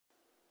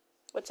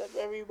What's up,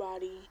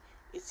 everybody?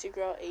 It's your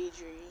girl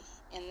Adri,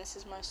 and this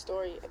is my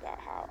story about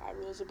how I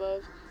rose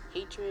above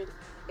hatred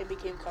and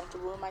became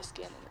comfortable in my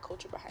skin and the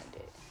culture behind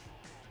it.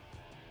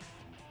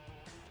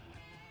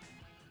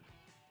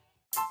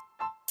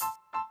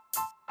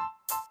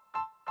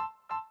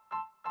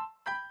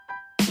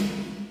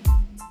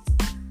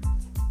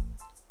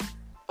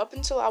 Up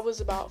until I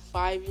was about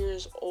 5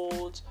 years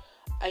old,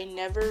 I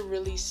never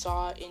really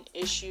saw an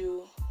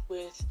issue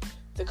with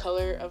the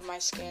color of my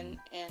skin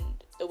and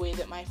the way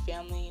that my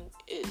family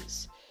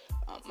is.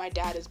 My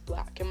dad is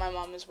black and my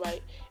mom is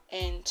white,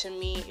 and to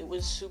me it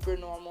was super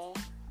normal.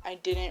 I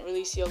didn't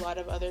really see a lot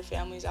of other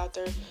families out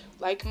there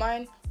like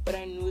mine, but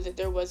I knew that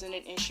there wasn't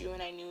an issue,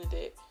 and I knew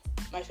that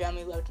my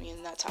family loved me,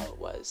 and that's how it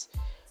was.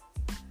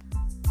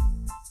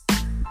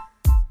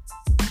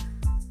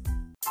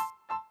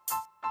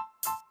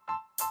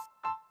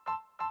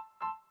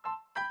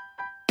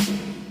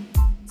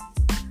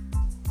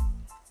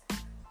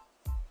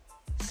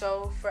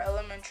 So for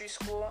elementary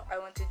school, I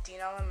went to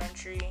Dean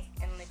Elementary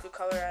in Lakewood,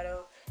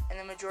 Colorado, and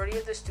the majority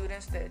of the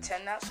students that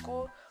attend that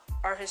school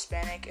are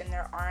Hispanic, and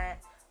there aren't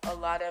a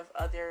lot of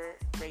other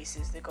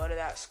races that go to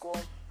that school.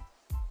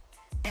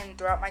 And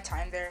throughout my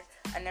time there,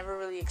 I never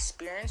really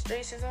experienced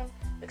racism,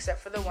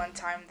 except for the one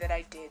time that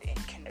I did in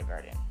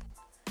kindergarten.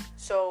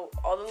 So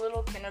all the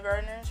little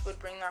kindergartners would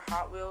bring their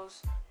Hot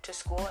Wheels to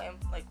school and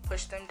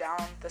push them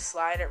down the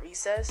slide at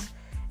recess.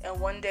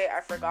 And one day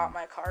I forgot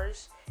my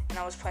cars, and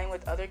I was playing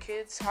with other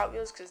kids' Hot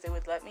Wheels because they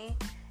would let me.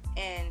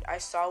 And I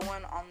saw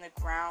one on the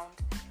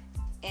ground,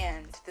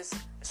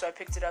 so I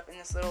picked it up, and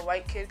this little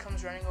white kid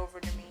comes running over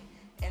to me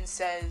and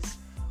says,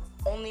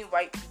 "Only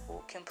white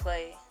people can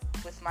play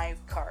with my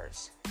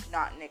cars,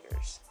 not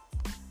niggers."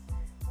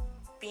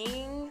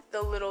 Being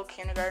the little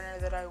kindergartner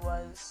that I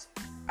was,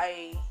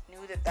 I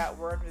knew that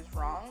word was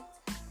wrong.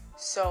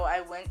 So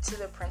I went to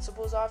the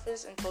principal's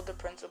office and told the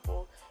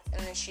principal,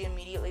 and then she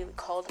immediately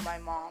called my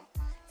mom.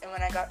 And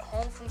when I got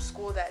home from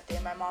school that day,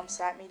 my mom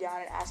sat me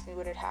down and asked me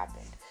what had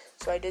happened.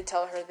 So I did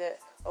tell her that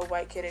a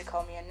white kid had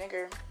called me a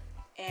nigger,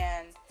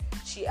 and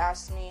she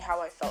asked me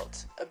how I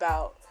felt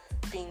about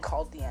being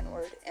called the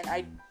N-word. And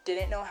I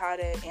didn't know how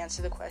to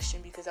answer the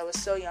question because I was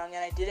so young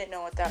and I didn't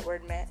know what that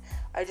word meant.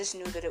 I just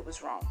knew that it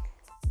was wrong.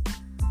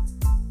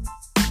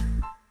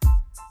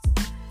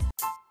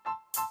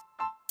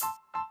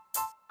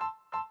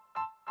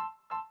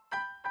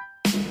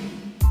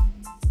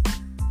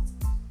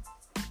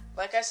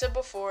 Like I said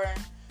before,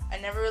 I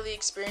never really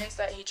experienced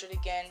that hatred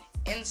again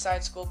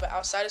inside school, but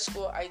outside of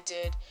school, I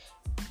did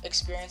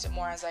experience it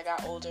more as I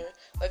got older.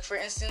 Like, for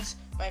instance,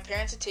 my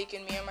parents had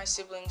taken me and my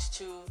siblings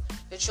to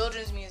the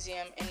Children's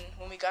Museum, and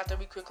when we got there,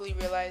 we quickly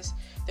realized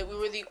that we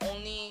were the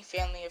only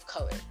family of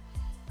color.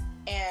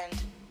 And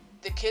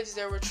the kids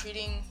there were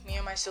treating me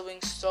and my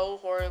siblings so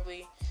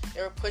horribly.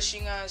 They were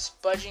pushing us,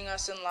 budging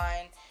us in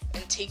line,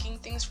 and taking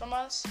things from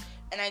us.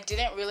 And I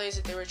didn't realize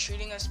that they were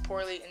treating us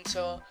poorly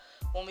until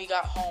when we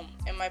got home.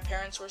 And my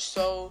parents were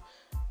so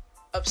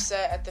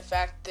upset at the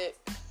fact that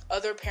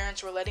other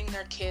parents were letting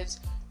their kids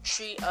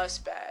treat us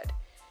bad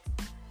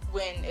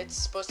when it's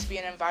supposed to be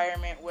an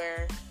environment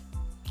where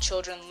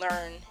children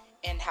learn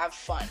and have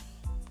fun.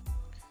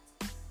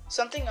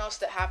 Something else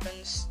that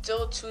happens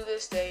still to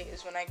this day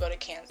is when I go to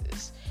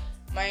Kansas.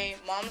 My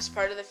mom's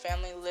part of the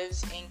family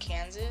lives in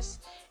Kansas,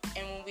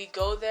 and when we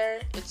go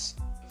there, it's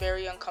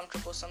very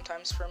uncomfortable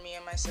sometimes for me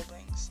and my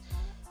siblings.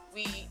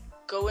 We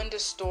go into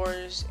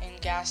stores and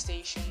gas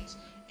stations,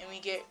 and we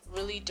get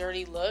really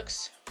dirty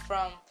looks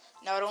from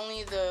not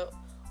only the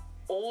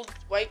old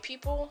white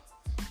people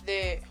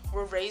that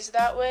were raised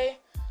that way,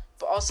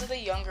 but also the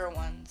younger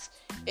ones.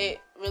 It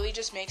really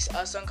just makes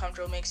us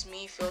uncomfortable, makes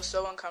me feel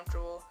so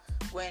uncomfortable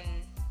when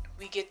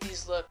we get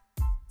these looks.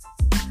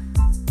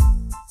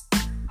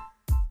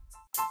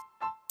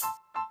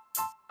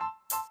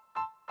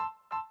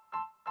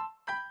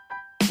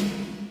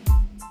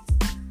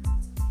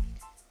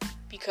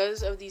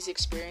 Because of these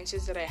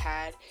experiences that I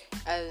had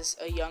as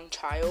a young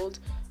child,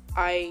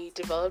 I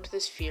developed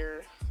this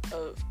fear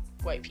of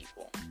white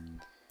people.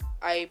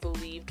 I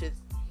believed that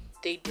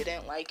they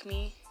didn't like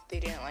me, they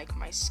didn't like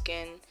my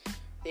skin,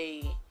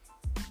 they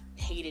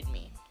hated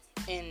me.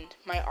 And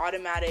my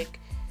automatic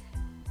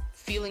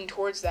feeling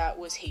towards that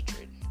was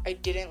hatred. I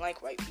didn't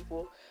like white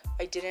people.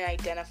 I didn't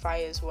identify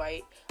as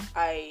white.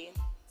 I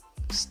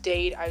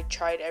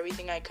tried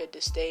everything I could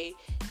to stay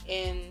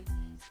in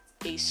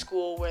a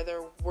school where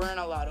there weren't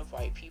a lot of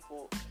white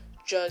people,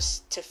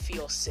 just to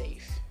feel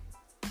safe.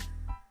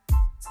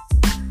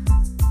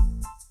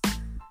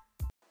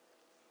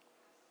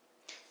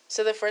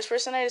 So the first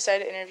person I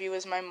decided to interview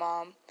was my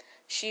mom.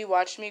 She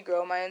watched me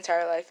grow my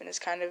entire life and has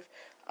kind of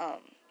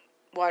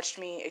watched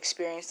me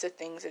experience the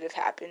things that have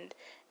happened,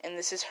 and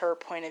this is her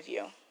point of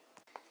view.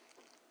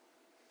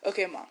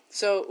 Okay, Mom,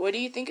 so what do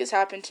you think has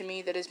happened to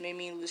me that has made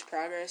me lose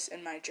progress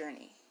in my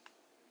journey?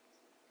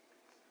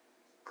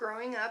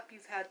 Growing up,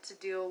 you've had to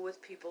deal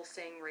with people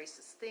saying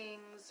racist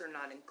things or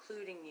not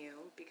including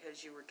you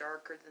because you were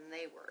darker than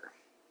they were.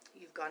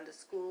 You've gone to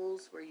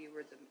schools where you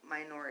were the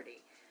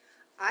minority.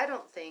 I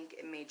don't think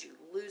it made you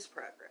lose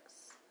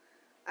progress.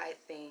 I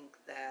think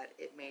that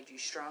it made you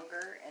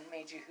stronger and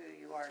made you who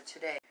you are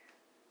today.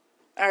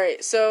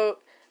 Alright, so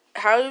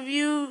how have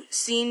you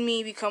seen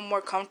me become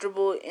more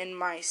comfortable in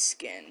my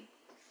skin?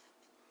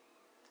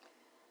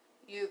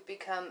 You've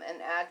become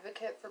an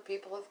advocate for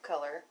people of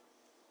color.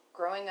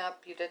 Growing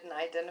up, you didn't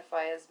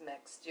identify as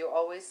mixed. You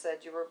always said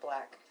you were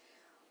black.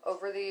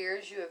 Over the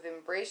years, you have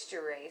embraced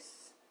your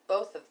race,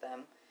 both of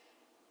them.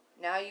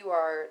 Now you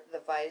are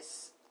the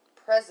vice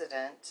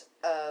president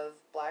of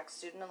Black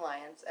Student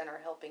Alliance and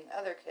are helping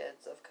other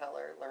kids of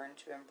color learn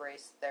to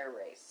embrace their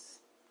race.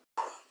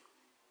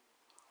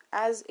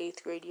 As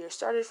 8th grade year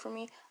started for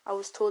me, I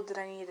was told that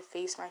I needed to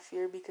face my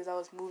fear because I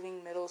was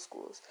moving middle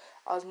schools.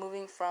 I was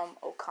moving from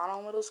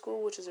O'Connell Middle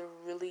School, which is a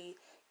really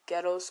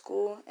ghetto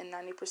school, and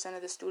 90%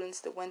 of the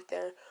students that went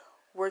there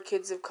were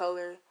kids of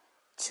color,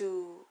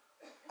 to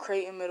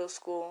Creighton Middle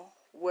School,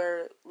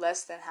 where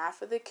less than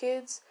half of the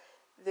kids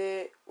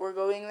that were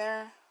going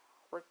there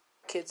were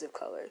kids of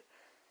color.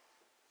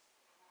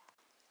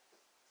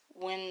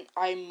 When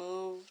I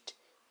moved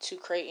to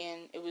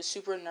Creighton, it was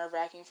super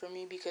nerve-wracking for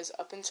me because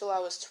up until I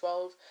was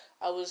 12,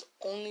 I was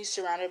only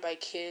surrounded by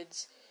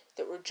kids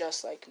that were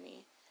just like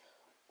me.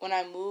 When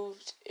I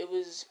moved, it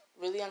was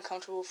really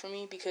uncomfortable for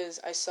me because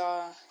I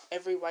saw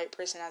every white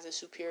person as a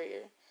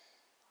superior.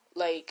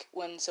 Like,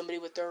 when somebody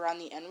would throw around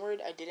the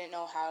N-word, I didn't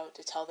know how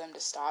to tell them to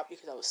stop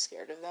because I was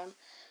scared of them.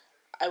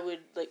 I would,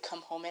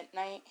 come home at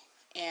night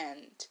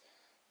and,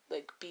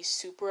 be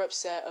super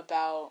upset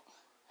about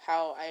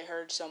how I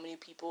heard so many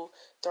people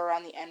throw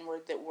around the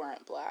N-word that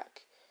weren't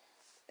black.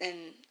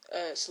 And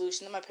a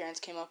solution that my parents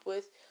came up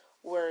with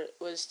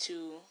was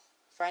to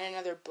find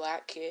another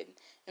black kid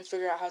and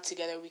figure out how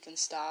together we can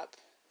stop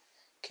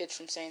kids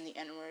from saying the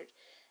N-word.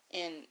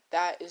 And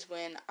that is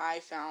when I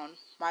found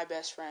my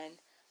best friend,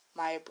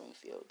 Maya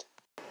Broomfield.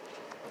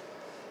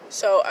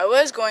 So I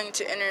was going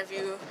to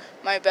interview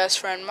my best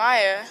friend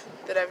Maya,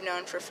 that I've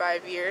known for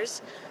 5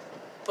 years,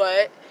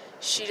 but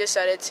she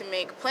decided to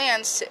make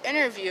plans to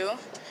interview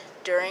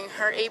during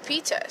her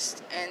AP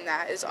test, and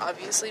that is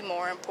obviously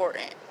more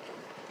important.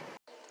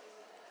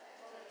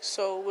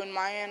 So when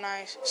Maya and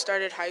I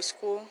started high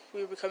school,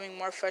 we were becoming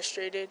more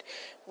frustrated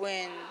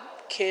when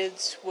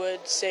kids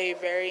would say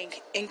very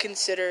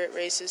inconsiderate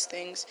racist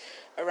things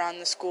around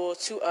the school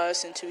to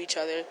us and to each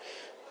other.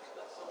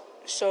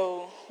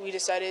 So we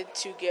decided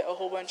to get a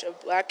whole bunch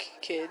of black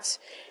kids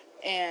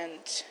and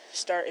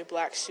start a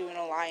Black Student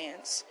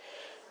Alliance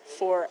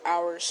for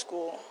our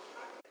school.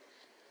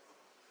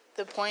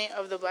 The point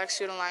of the Black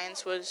Student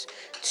Alliance was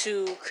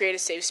to create a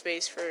safe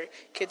space for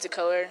kids of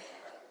color.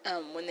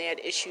 When they had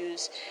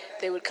issues,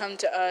 they would come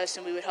to us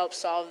and we would help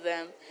solve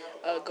them,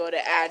 go to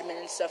admin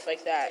and stuff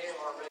like that.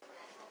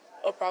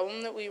 A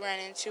problem that we ran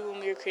into when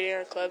we were creating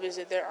our club is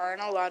that there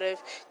aren't a lot of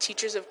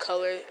teachers of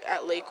color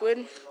at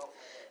Lakewood.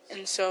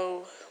 And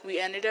so we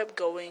ended up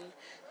going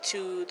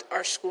to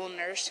our school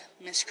nurse,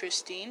 Miss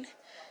Christine,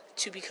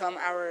 to become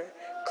our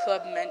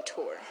club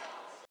mentor.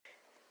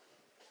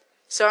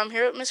 So I'm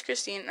here with Miss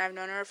Christine, and I've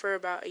known her for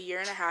about 1.5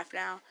 years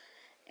now,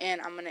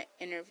 and I'm going to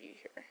interview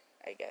her,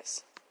 I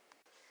guess.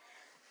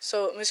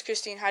 So, Miss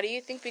Christine, how do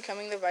you think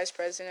becoming the vice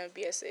president of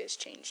BSA has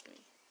changed me?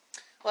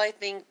 Well, I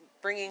think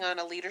bringing on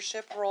a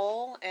leadership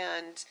role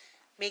and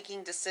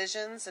making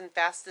decisions and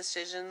fast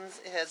decisions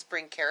has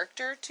bring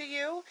character to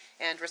you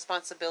and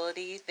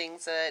responsibility,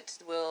 things that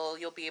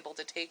you'll be able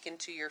to take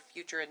into your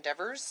future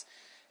endeavors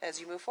as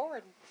you move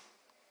forward.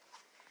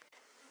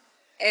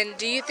 And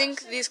do you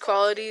think these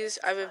qualities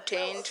I've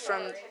obtained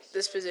from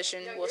this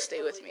position will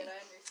stay with me?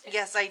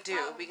 Yes, I do,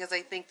 because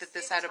I think that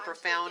this had a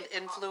profound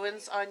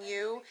influence on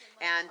you,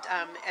 and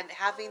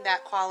having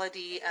that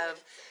quality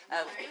of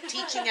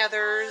teaching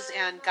others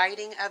and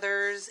guiding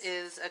others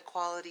is a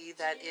quality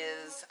that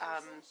is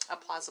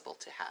plausible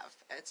to have,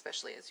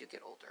 especially as you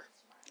get older.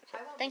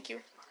 Thank you.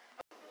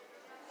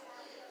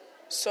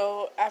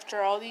 So,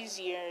 after all these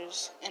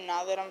years, and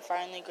now that I'm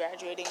finally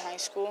graduating high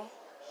school,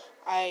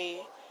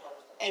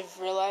 I've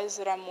realized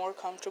that I'm more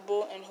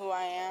comfortable in who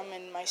I am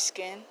and my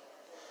skin.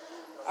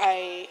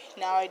 I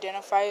now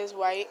identify as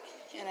white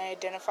and I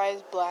identify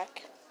as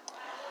black.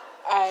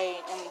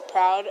 I am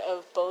proud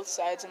of both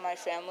sides of my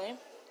family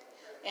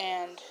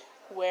and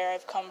where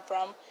I've come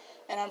from,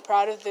 and I'm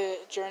proud of the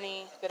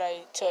journey that I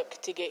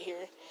took to get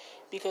here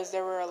because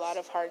there were a lot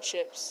of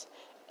hardships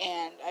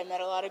and I met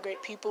a lot of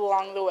great people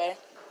along the way.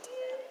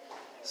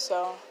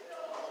 So,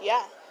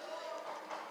 yeah.